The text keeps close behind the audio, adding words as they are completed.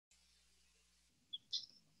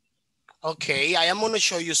Okay, I am going to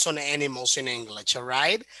show you some animals in English, all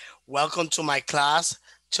right? Welcome to my class,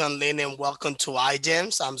 Chun-Lin, and welcome to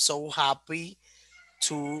iGEMS. I'm so happy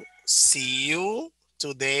to see you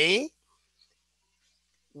today.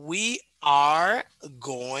 We are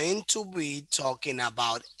going to be talking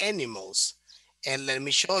about animals, and let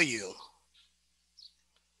me show you.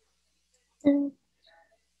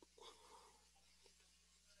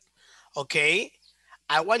 Okay,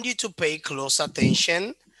 I want you to pay close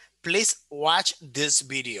attention. Please watch this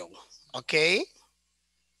video, okay?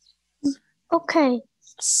 Okay.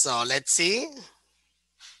 So let's see.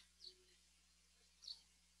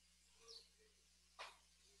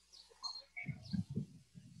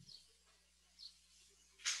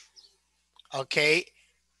 Okay,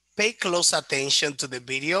 pay close attention to the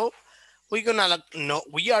video. We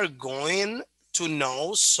are going to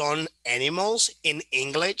know some animals in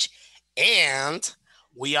English, and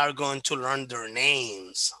we are going to learn their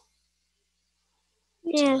names. So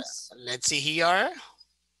Yes. let's see here.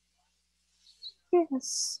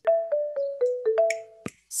 Yes.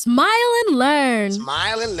 Smile and learn.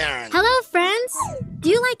 Smile and learn. Hello, friends. Do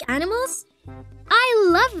you like animals? I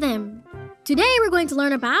love them. Today we're going to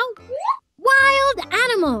learn about wild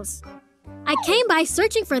animals. I came by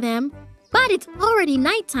searching for them, but it's already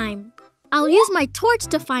nighttime. I'll use my torch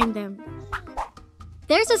to find them.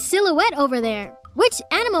 There's a silhouette over there. Which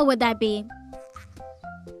animal would that be?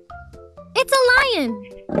 It's a lion.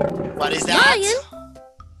 What is that? Lion?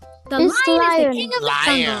 The It's lion is the lion. king of the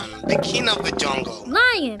jungle. Lion, the king of the jungle.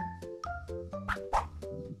 Lion.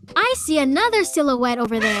 I see another silhouette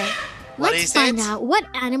over there. What Let's is find it? out what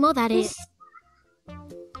animal that is.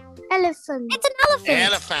 Elephant. It's an elephant.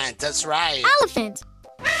 Elephant, that's right. Elephant.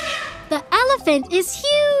 The elephant is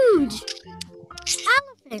huge.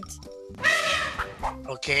 Elephant.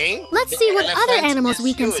 Okay. Let's the see what other elephant animals is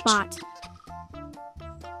we can huge. spot.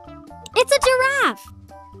 It's a giraffe.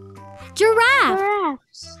 Giraffe.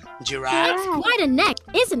 Giraffes. Giraffe. Quite a neck,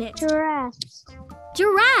 isn't it? Giraffes.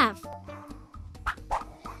 Giraffe.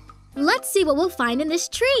 Let's see what we'll find in this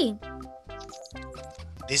tree.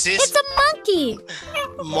 This is It's a monkey.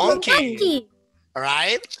 monkey, Monkey.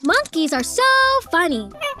 right? Monkeys are so funny.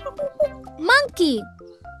 Monkey.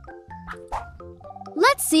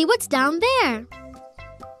 Let's see what's down there.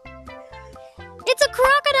 It's a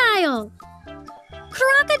crocodile.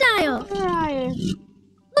 Crocodile. Lion.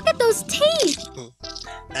 Look at those teeth.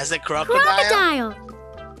 That's a crocodile. Crocodile.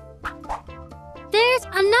 There's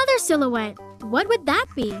another silhouette. What would that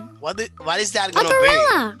be? What is that A gonna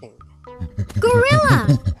gorilla. be?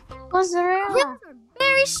 Gorilla. Mozzarella. Gorillas are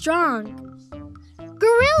very strong.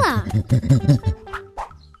 Gorilla.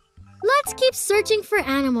 Let's keep searching for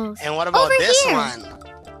animals. And what about Over this here. one?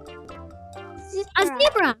 A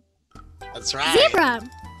zebra. That's right. Zebra.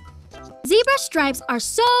 Zebra stripes are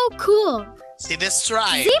so cool. See the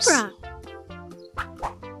stripes. Zebra.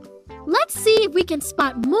 Let's see if we can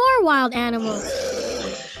spot more wild animals.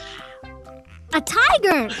 A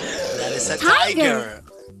tiger. That is a Tiger. tiger.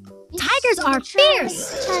 Tigers are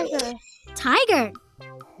fierce. Tiger. Tiger.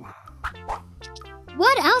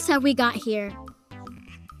 What else have we got here?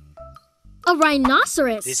 A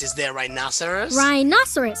rhinoceros. This is the rhinoceros.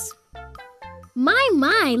 Rhinoceros.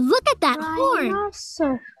 My, look at that horn.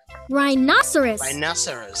 Rhinoceros. Rhinoceros.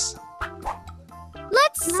 Rhinoceros.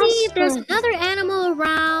 Let's see if there's another animal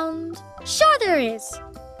around. Sure there is.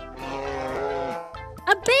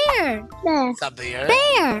 A bear. Bear. It's a bear.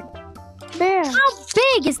 Bear. Bear. How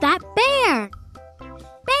big is that bear?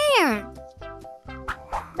 Bear.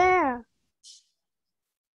 Bear.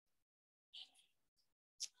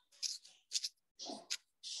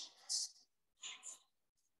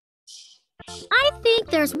 I think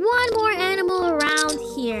there's one more animal around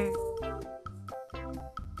here.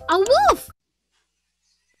 A wolf.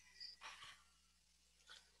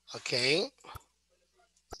 Okay.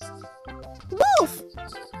 Wolf.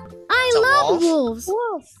 I It's a love wolf? wolves.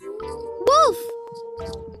 Wolf. Wolf.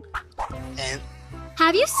 And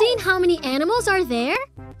Have you seen how many animals are there?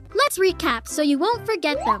 Let's recap so you won't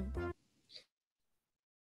forget them.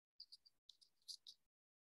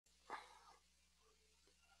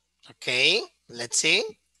 okay, let's see.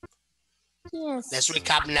 Yes. Let's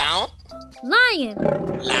recap now. Lion.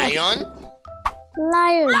 Lion, Lion.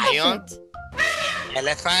 lion, Elephant.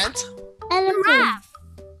 elephant, Elephant. Giraffe.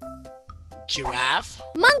 giraffe,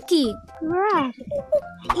 Monkey. Giraffe.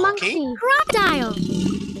 monkey, Monkey. Crocodile.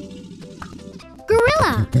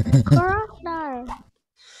 Gorilla. Crocodile.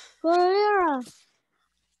 Gorilla.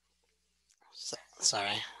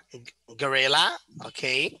 sorry, gorilla.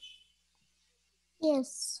 Okay,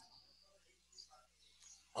 Yes.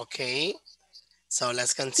 okay. So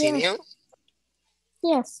let's continue.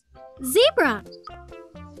 Yes. Zebra.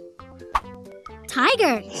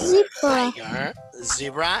 Tiger. Zebra. Tiger,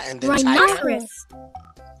 zebra, and then tiger. Rhinoceros.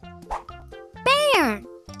 Bear.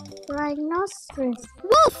 Rhinoceros.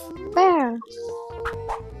 Wolf. Bear.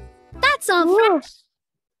 That's all, friends.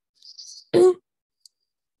 Wolf.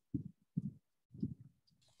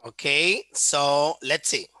 Okay, so let's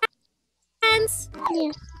see. Yes.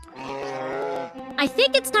 I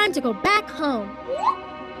think it's time to go back home.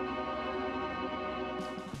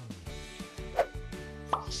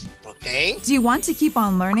 Okay, Do you want to keep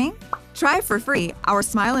on learning? Try for free our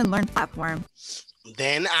Smile and Learn platform.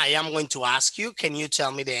 then I am going to ask you, can you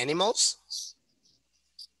tell me the animals?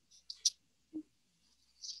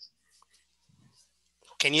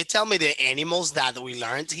 Can you tell me the animals that we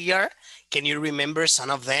learned here? Can you remember some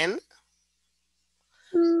of them?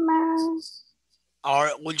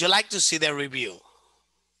 Or would you like to see the review?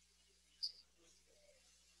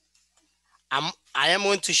 I am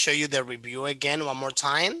going to show you the review again one more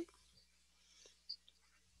time.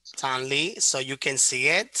 Tanli, so you can see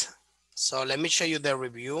it. So let me show you the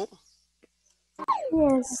review.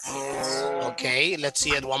 Yes. Okay, let's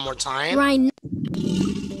see it one more time. Rhino.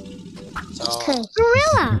 So, Okay.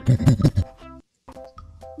 Gorilla.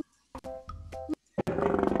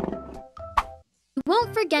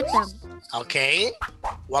 Won't forget them. okay,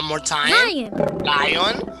 one more time. Lion.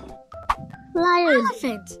 Lion, Lion.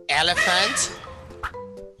 Elephant. elephant,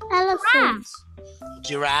 Elephant.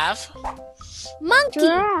 giraffe. Monkey.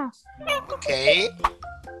 Giraffe. Okay,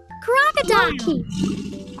 Crocodile.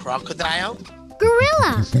 Monkey. crocodile,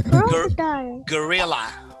 Gorilla. Crocodile.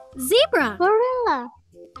 gorilla, Zebra. Gorilla.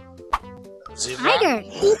 zebra, Tiger.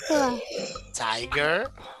 Zebra. tiger,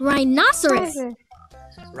 Rhinoceros. Tiger.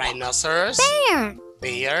 rhinoceros, Bear.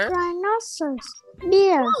 bear. Rhinoceros.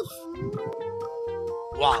 Bear.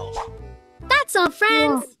 Wow. That's all,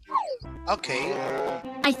 friends. Okay,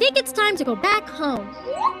 I think it's time to go back home.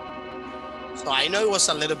 so I know it was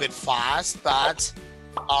a little bit fast, but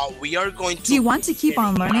we are going to. Do you want to keep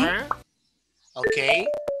on learning? Okay.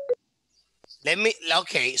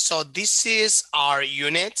 Okay, so this is our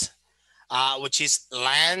unit, which is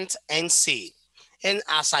land and sea. And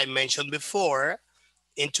as I mentioned before,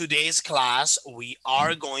 in today's class, we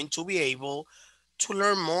are going to be able to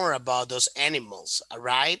learn more about those animals, all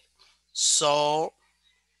right? So,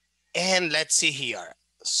 and let's see here.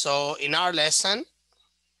 So in our lesson,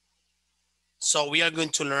 so we are going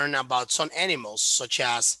to learn about some animals, such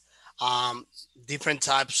as different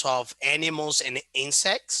types of animals and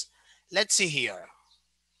insects. Let's see here.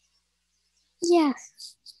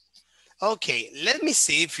 Yes. Okay, let me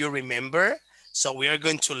see if you remember. So we are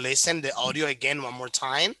going to listen the audio again one more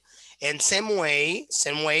time. And same way,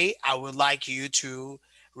 I would like you to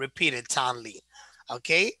repeat it tonally.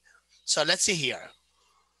 Okay, so let's see here.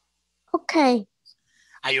 Okay.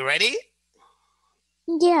 Are you ready?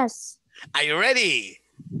 Yes. Are you ready?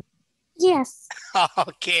 Yes.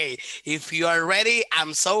 Okay, if you are ready,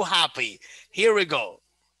 I'm so happy. Here we go.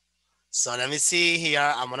 So let me see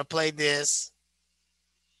here. I'm gonna play this.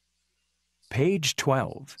 Page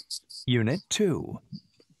 12, Unit 2,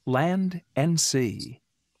 Land and Sea.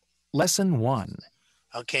 Lesson 1,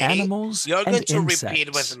 Okay, Animals you're going and to repeat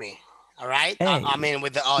insects. with me. All right, A. I mean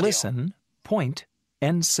with the audio. Listen, point,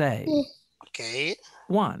 and say. Okay,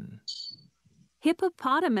 1,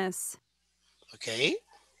 Hippopotamus, okay.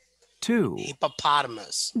 2,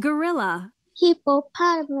 Hippopotamus. gorilla,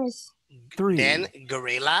 Hippopotamus. 3, Then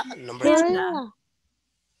gorilla, number 2. Gorilla.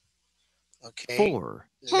 Okay. 4,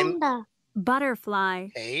 Let me- Panda. butterfly,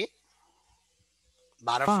 Okay.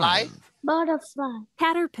 Butterfly. 5, Butterfly.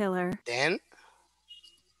 caterpillar, Then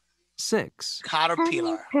 6,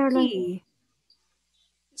 caterpillar. Caterpillar. bee,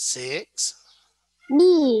 6.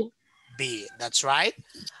 Bee. B. That's right.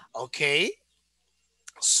 Okay.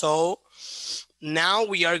 So now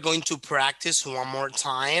we are going to practice one more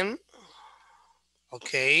time.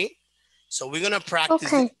 Okay. So we're gonna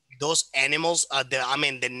practice Okay. those animals.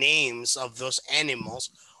 The names of those animals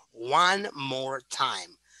one more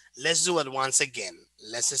time. Let's do it once again.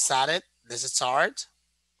 Let's start it. Let's start.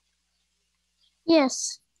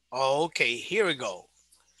 Yes. Okay. Here we go.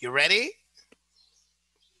 You ready?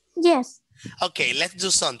 Yes. Okay, let's do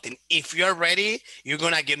something. If you're ready, you're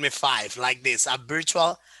gonna give me 5 like this, a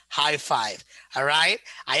virtual high 5. All right.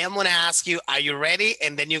 I am gonna ask you, are you ready?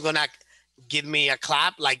 And then you're gonna give me a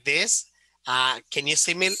clap like this. Can you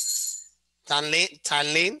see me?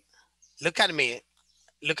 Tanlin, look at me.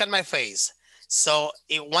 Look at my face. So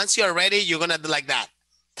once you're ready, you're gonna do like that.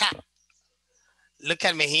 Tap. Look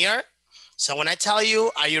at me here. So when I tell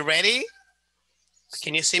you, are you ready?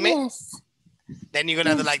 Can you see me? Yes. Then you're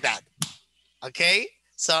gonna do like that. Okay,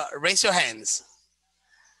 so raise your hands.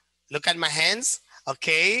 Look at my hands.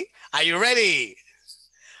 Okay. Are you ready?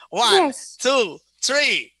 1, Yes. 2,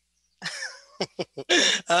 3.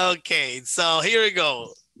 Okay, so here we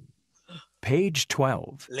go. Page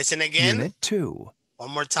 12. Listen again. Unit 2.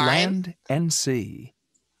 One more time. Land and Sea.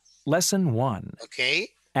 Lesson 1. Okay.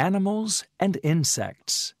 Animals and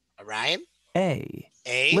Insects. All right. A.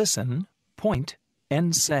 A. Listen, point,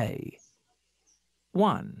 and say.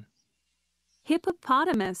 1,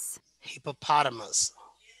 Hippopotamus. Hippopotamus.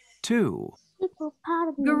 2,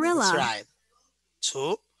 Hippopotamus. Gorilla. That's right.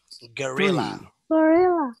 2. Gorilla. 3,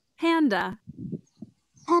 Gorilla. Panda.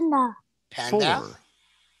 Panda. Panda. 4,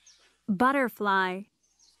 Butterfly.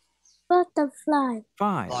 Butterfly.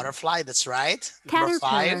 5, Butterfly. That's right. Number 5.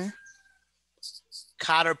 Caterpillar.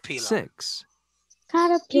 Caterpillar. 6,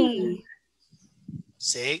 Caterpillar. Bee.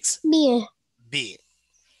 6. Beer. B.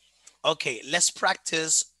 Okay, let's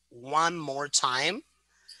practice one more time.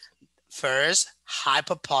 First,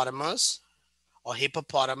 hippopotamus or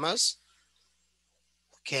hippopotamus.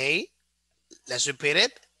 Okay, let's repeat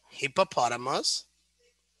it. Hippopotamus.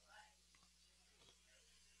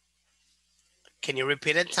 Can you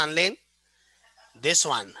repeat it, Tanlin? This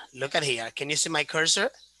one, look at here. Can you see my cursor?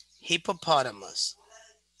 Hippopotamus.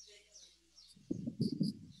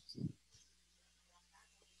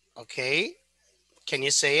 Okay, can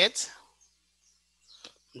you say it?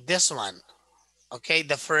 This one. Okay,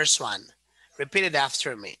 the first one. Repeat it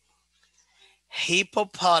after me.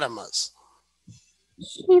 Hippopotamus.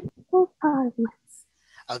 Hippopotamus.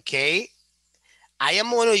 Okay. I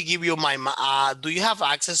am going to give you my, do you have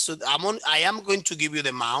access to, I am going to give you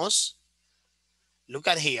the mouse. Look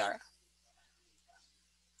at here.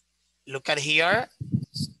 Look at here.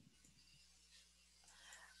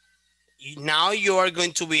 Now you are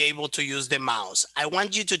going to be able to use the mouse. I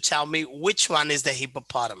want you to tell me which one is the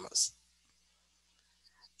hippopotamus.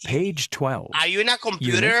 page 12. Are you in a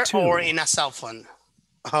computer Unit 2. or in a cell phone?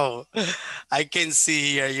 Oh, I can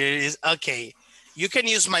see here. Okay, you can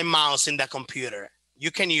use my mouse in the computer.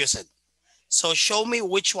 You can use it. So show me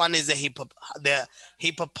which one is the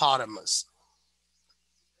hippopotamus.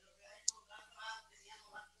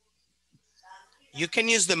 You can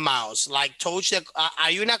use the mouse, like touch the,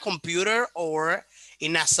 are you in a computer or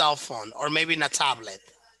in a cell phone or maybe in a tablet?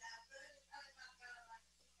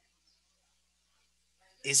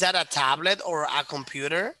 Is that a tablet or a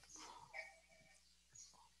computer?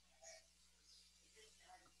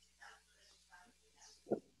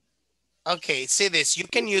 Okay, see this, you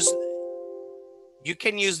can use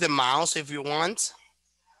the mouse if you want.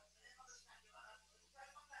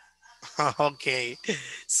 Okay,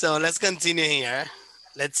 so let's continue here.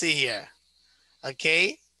 Let's see here.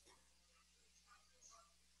 Okay.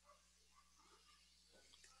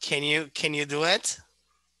 Can you do it?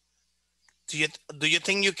 Do you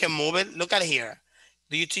think you can move it? Look at here.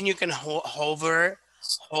 Do you think you can hover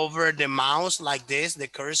the mouse like this, the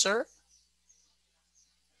cursor?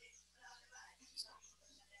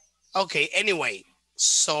 Okay, anyway,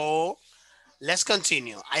 so let's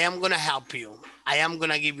continue. I am gonna help you. I am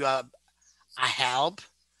gonna give you a help.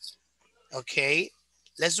 Okay,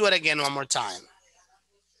 let's do it again one more time.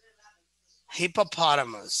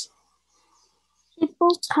 Hippopotamus.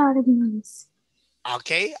 Hippopotamus.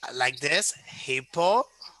 Okay, like this. Hippo.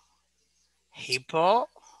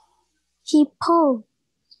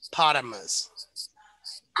 Potamus.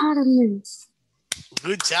 Potamus.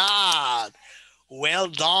 Good job. Well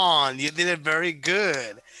done. You did it very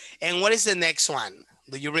good. And what is the next one?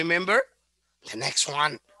 Do you remember? The next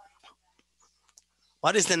one.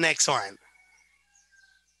 What is the next one?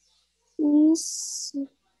 Is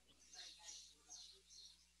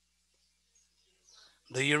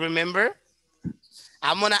Do you remember?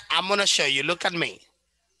 I'm gonna show you. Look at me.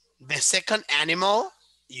 The second animal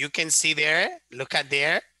you can see there, look at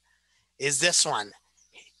there, is this one.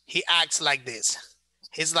 He acts like this.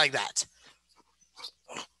 He's like that.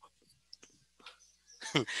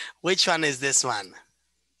 Which one is this one?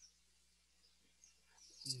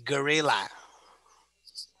 Gorilla.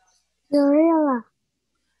 gorilla.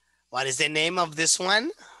 What is the name of this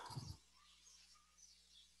one?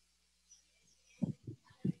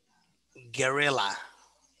 Gorilla.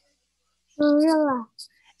 Gorilla.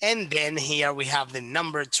 And then here we have the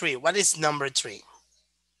number 3. What is number 3?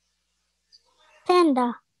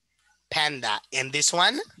 Panda. Panda. And this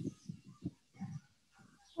one?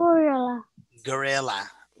 Gorilla. Gorilla.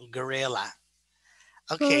 Gorilla.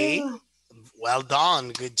 Okay. Gorilla. Well done.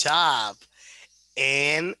 Good job.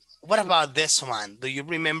 And what about this one? Do you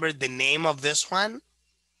remember the name of this one?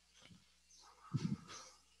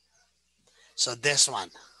 So this one.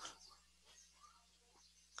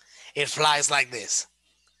 It flies like this.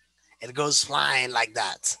 It goes flying like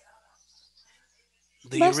that.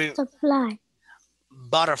 Do you re- Butterfly.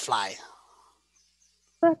 butterfly?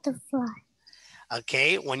 Butterfly.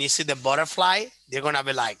 Okay, when you see the butterfly, you're gonna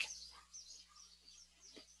be like,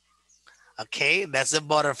 okay, that's the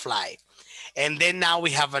butterfly. And then now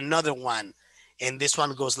we have another one, and this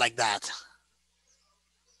one goes like that.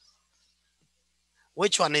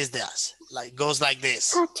 Which one is this? Like goes like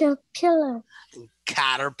this. Caterpillar.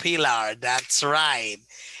 Caterpillar, that's right.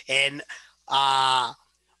 And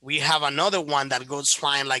we have another one that goes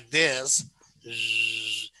flying like this.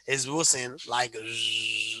 Is whoosing like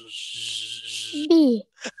Bee.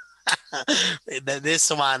 this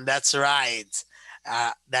one, that's right.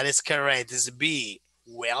 That is correct. It's B.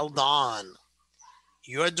 Well done.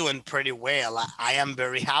 You're doing pretty well. I am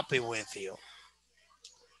very happy with you.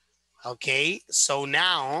 Okay, so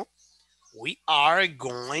now we are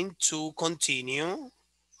going to continue.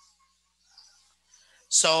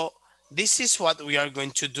 So this is what we are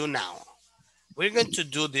going to do now. We're going to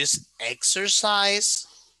do this exercise.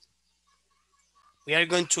 We are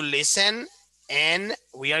going to listen, and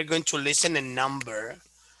we are going to listen and number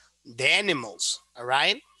the animals, all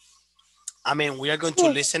right? I mean, we are going to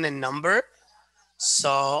listen and number.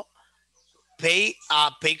 So pay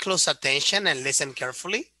close attention and listen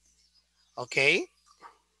carefully. Okay?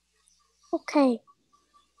 Okay.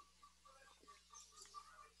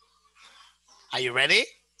 Are you ready?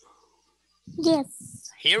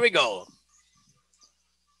 Yes. Here we go.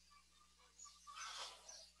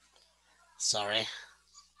 Sorry.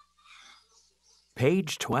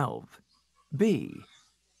 Page 12. B.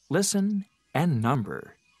 Listen and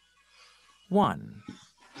number. 1,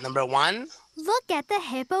 Number 1. Look at the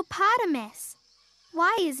hippopotamus.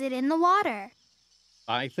 Why is it in the water?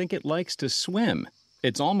 I think it likes to swim.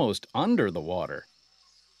 It's almost under the water.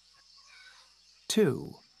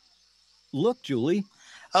 2, Look, Julie.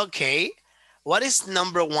 Okay. What is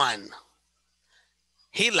number 1?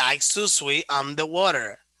 He likes to swim on the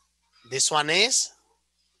water. This one is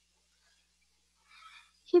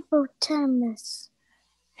Hippopotamus.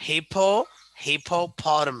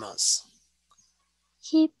 hippopotamus.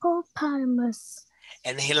 Hippopotamus.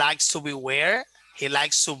 And he likes to be where? He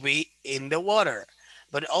likes to be in the water,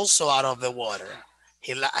 but also out of the water.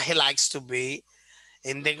 He likes to be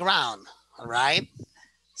in the ground, all right?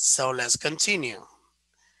 So let's continue.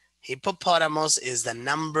 Hippopotamus is the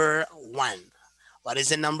number 1. What is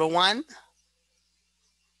the number 1?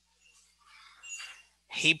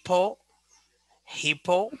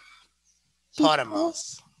 Hippopotamus.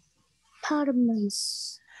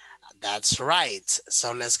 Hippopotamus. That's right.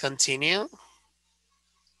 So let's continue.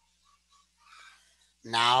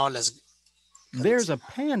 Now let's. There's a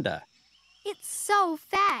panda. It's so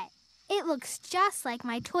fat. It looks just like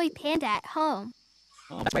my toy panda at home.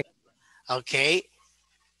 Oh, that's right. Okay.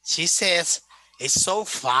 She says it's so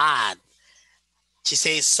fat. She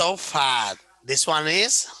says so fat. This one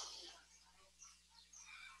is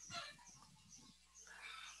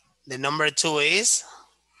the number 2 is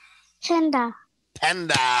Panda.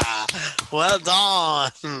 panda. Well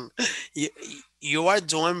done. You are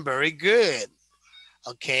doing very good.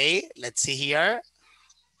 Okay, let's see here.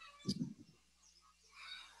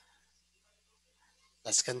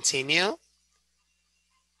 Let's continue.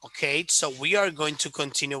 Okay, so we are going to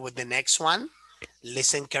continue with the next one.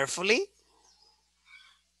 Listen carefully.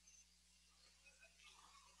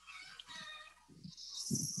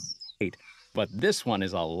 But this one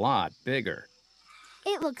is a lot bigger.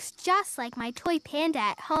 It looks just like my toy panda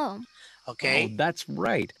at home. Okay, Oh, that's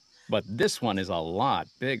right. But this one is a lot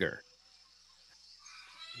bigger.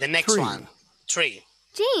 the next 3. one. 3.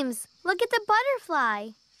 James, look at the butterfly.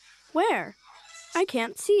 Where? I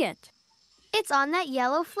can't see it. It's on that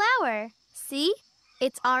yellow flower. See?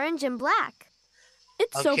 It's orange and black.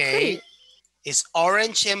 It's so Okay, pretty. it's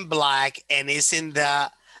orange and black and it's in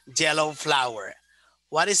the yellow flower.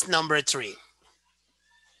 What is number 3?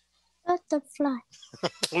 Butterfly.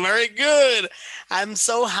 Very good. I'm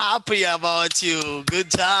so happy about you. Good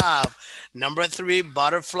job. Number 3,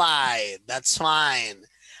 butterfly. That's fine.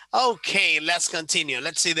 Okay, let's continue.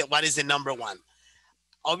 Let's see what is the number 1.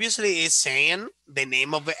 Obviously, it's saying the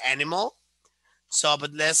name of the animal. So,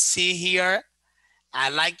 but let's see here. I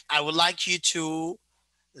would like you to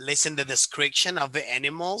listen to the description of the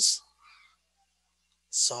animals.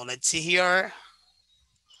 So let's see here.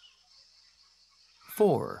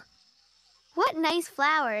 4, What nice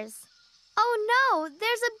flowers. Oh no,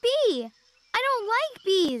 there's a bee. I don't like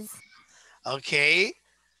bees. Okay.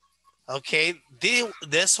 Okay,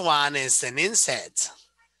 this one is an insect.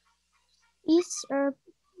 It's a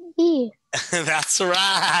bee. That's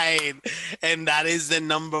right. And that is the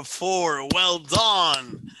number 4. Well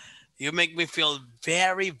done. You make me feel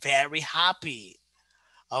very, very happy.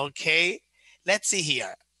 Okay, let's see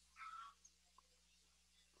here.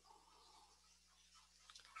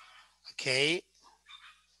 Okay,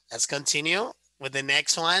 let's continue with the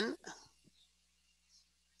next one.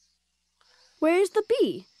 Where's the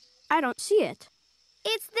bee? I don't see it.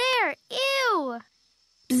 It's there. Ew.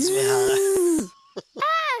 It's behind.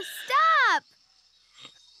 Stop.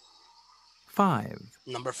 5,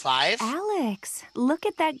 Number 5. Alex, look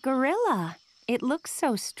at that gorilla. It looks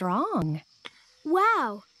so strong.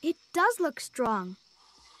 Wow, it does look strong.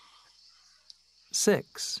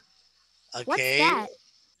 6, Okay. What's that?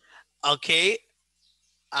 Okay.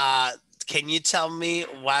 Can you tell me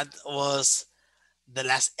what was the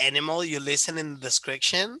last animal you listened in the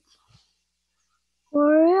description?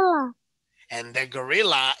 Gorilla. And the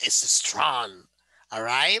gorilla is strong. All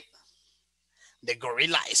right. The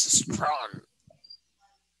gorilla is strong.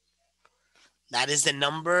 That is the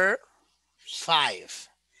number 5.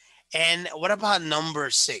 And what about number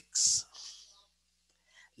 6?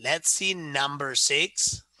 Let's see number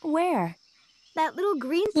 6. Where? That little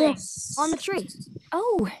green thing Yes. on the tree.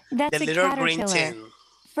 Oh, that's The a little green caterpillar. thing.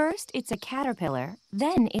 First, it's a caterpillar.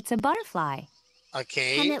 Then it's a butterfly.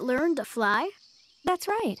 Okay. Can it learn to fly? That's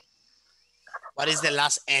right. What is the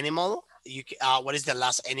last animal? What is the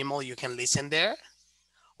last animal you can listen there?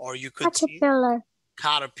 Or you could see Caterpillar.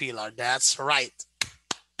 caterpillar. That's right.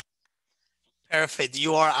 Perfect.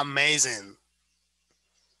 You are amazing.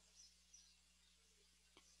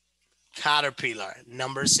 Caterpillar.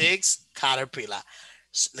 Number 6, caterpillar.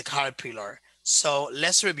 The caterpillar. So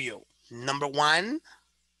let's review. Number 1.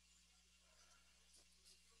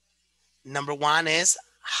 Number 1 is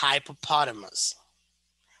hippopotamus.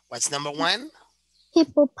 What's number 1?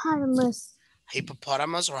 Hippopotamus.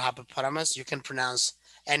 Hippopotamus or hippopotamus. You can pronounce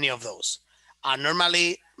any of those.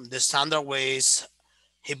 Normally, the standard way is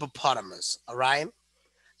hippopotamus. All right.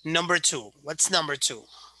 Number 2. What's number 2?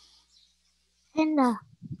 Panda.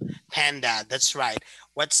 Panda. That's right.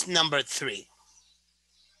 What's number 3?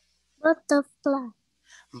 Butterfly.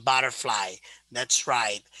 Butterfly. That's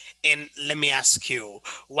right. And let me ask you,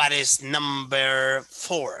 what is number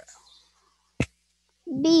 4?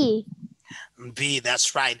 Bee. B.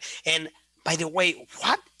 That's right. And by the way,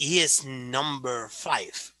 what is number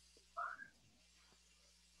 5?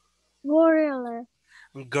 Gorilla.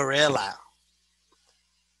 Gorilla.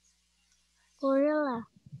 Gorilla.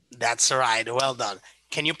 That's right. Well done.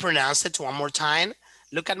 Can you pronounce it one more time?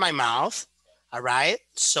 Look at my mouth. All right.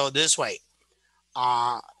 So this way.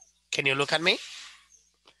 Can you look at me?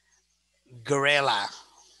 Gorilla.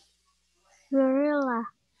 Gorilla.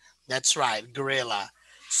 That's right. Gorilla.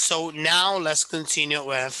 So now let's continue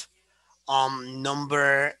with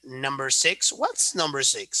number 6. What's number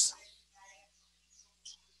 6?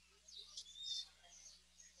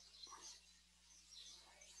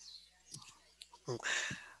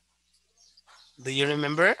 Do you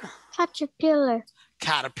remember? Caterpillar.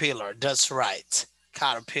 Caterpillar. That's right.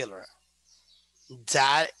 Caterpillar.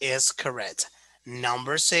 That is correct.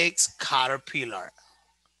 Number 6, caterpillar.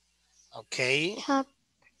 Okay.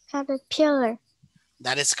 Caterpillar.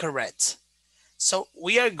 That is correct. So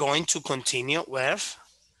we are going to continue with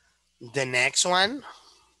the next one.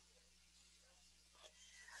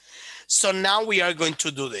 So now we are going to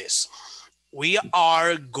do this. We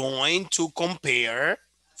are going to compare,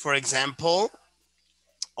 for example,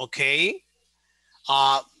 okay,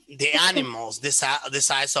 the animals, the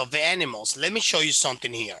size of the animals. Let me show you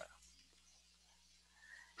something here.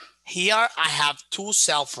 Here I have 2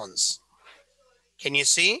 cell phones. Can you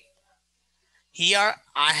see? Here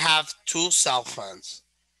I have 2 cell phones.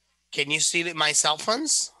 Can you see my cell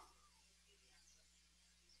phones?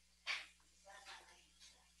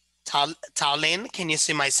 Taolin, can you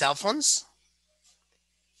see my cell phones?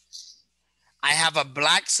 I have a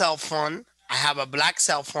black cell phone. I have a black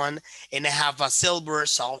cell phone and I have a silver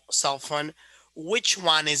cell phone. Which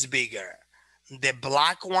one is bigger? The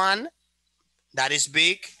black one that is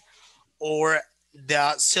big or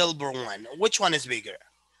the silver one? Which one is bigger?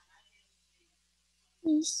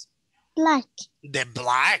 Is black. The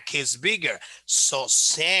black is bigger. So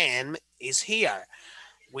same is here.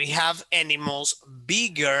 We have animals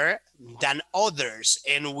bigger than others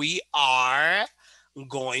and we are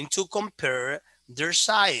going to compare their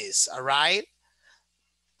size. All right.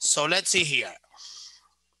 So let's see here.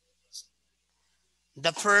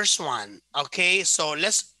 The first one. Okay. So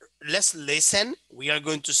let's listen. We are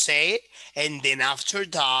going to say, and then after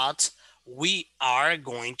that, we are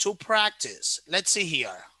going to practice. Let's see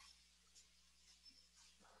here.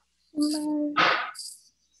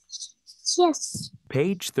 Yes.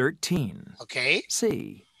 Page 13. Okay.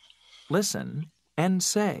 See, listen, and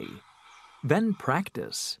say. Then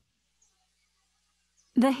practice.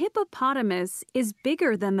 The hippopotamus is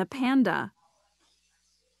bigger than the panda.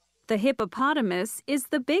 The hippopotamus is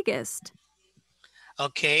the biggest.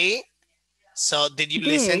 Okay, so did you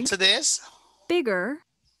listen Big, to this? bigger,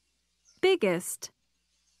 biggest.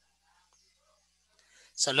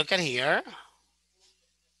 So look at here.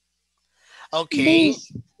 Okay,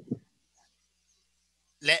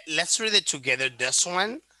 let's read it together, this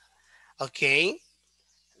one. Okay,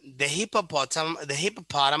 the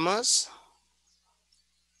hippopotamus.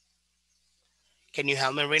 Can you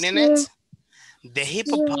help me reading it? The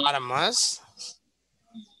hippopotamus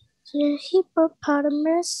The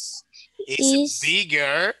hippopotamus is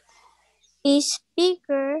bigger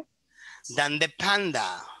than the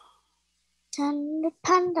panda. than the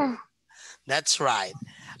panda. That's right.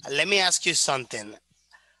 Let me ask you something.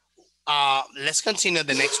 Let's continue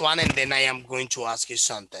the next one, and then I am going to ask you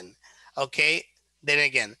something. Okay, then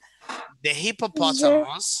again, the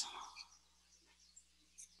hippopotamus.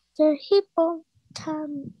 The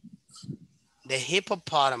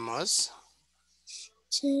hippopotamus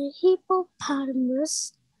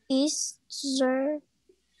is the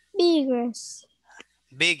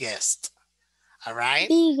biggest. All right.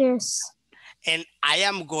 Biggest. And I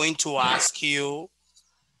am going to ask you,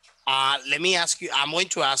 I'm going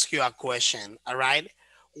to ask you a question. All right.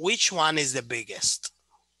 Which one is the biggest?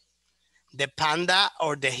 The panda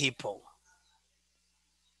or the hippo?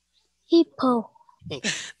 Hippo.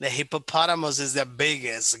 The hippopotamus is the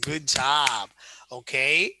biggest. Good job.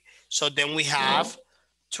 Okay. So then we have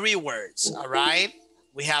 3 words. All right.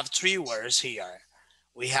 We have 3 words here.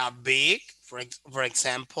 We have big, for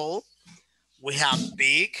example. We have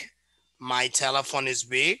big. My telephone is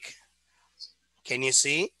big. Can you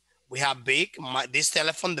see? We have big. This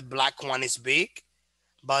telephone, the black one, is big.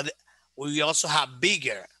 But we also have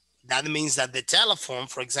bigger. That means that the telephone,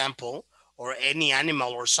 for example, or any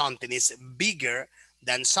animal or something is bigger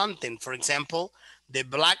than something. For example, the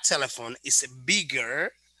black telephone is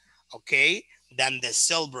bigger, okay, than the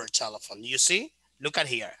silver telephone. You see? Look at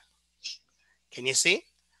here. Can you see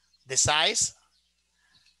the size?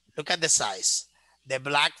 Look at the size. The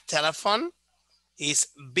black telephone is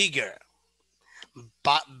bigger,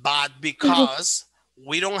 but because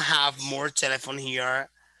we don't have more telephones,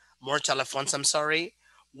 I'm sorry,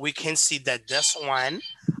 we can see that this one,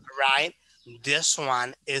 right? This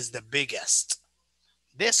one is the biggest.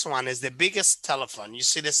 This one is the biggest telephone. You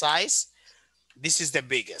see the size? This is the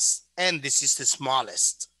biggest, and this is the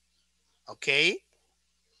smallest. Okay?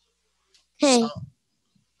 Hey. So,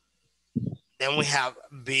 then we have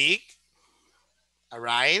big, all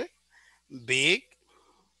right? Big.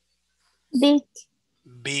 Big.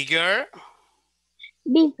 Bigger.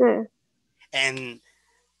 Bigger. And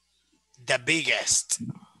the biggest.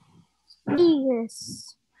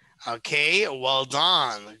 Biggest. Okay, well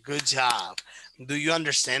done. Good job. Do you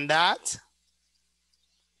understand that?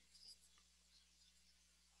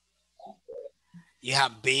 You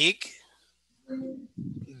have big,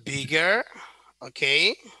 bigger,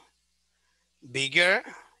 okay? Bigger,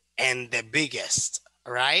 and the biggest,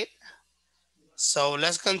 right? So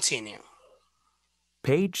let's continue.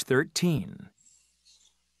 Page 13.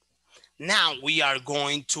 Now we are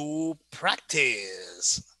going to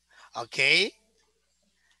practice, okay?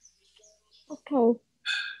 Okay.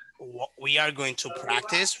 We are going to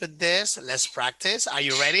practice with this. Let's practice. Are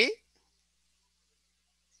you ready?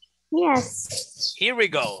 Yes. Here we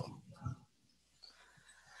go.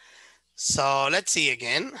 So let's see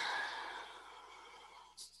again.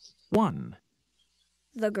 1.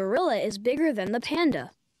 The gorilla is bigger than the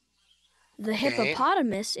panda. The Okay.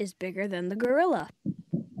 hippopotamus is bigger than the gorilla.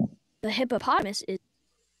 The hippopotamus is...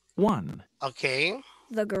 1. Okay.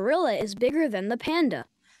 The gorilla is bigger than the panda.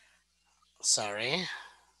 Sorry.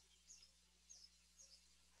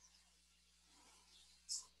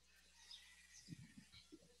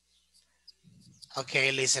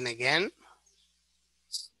 Okay, listen again.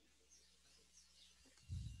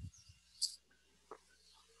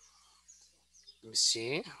 Let me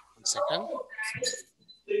see. 1 second.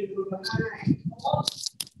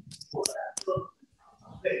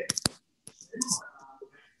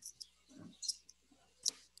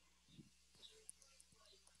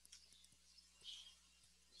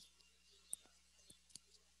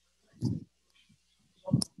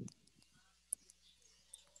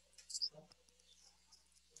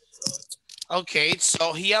 Okay,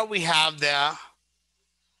 so here we have the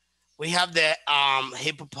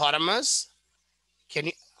hippopotamus. Can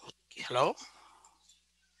you, hello?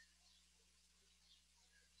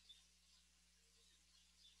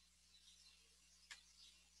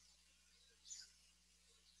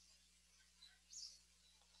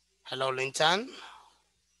 Hello, Linton.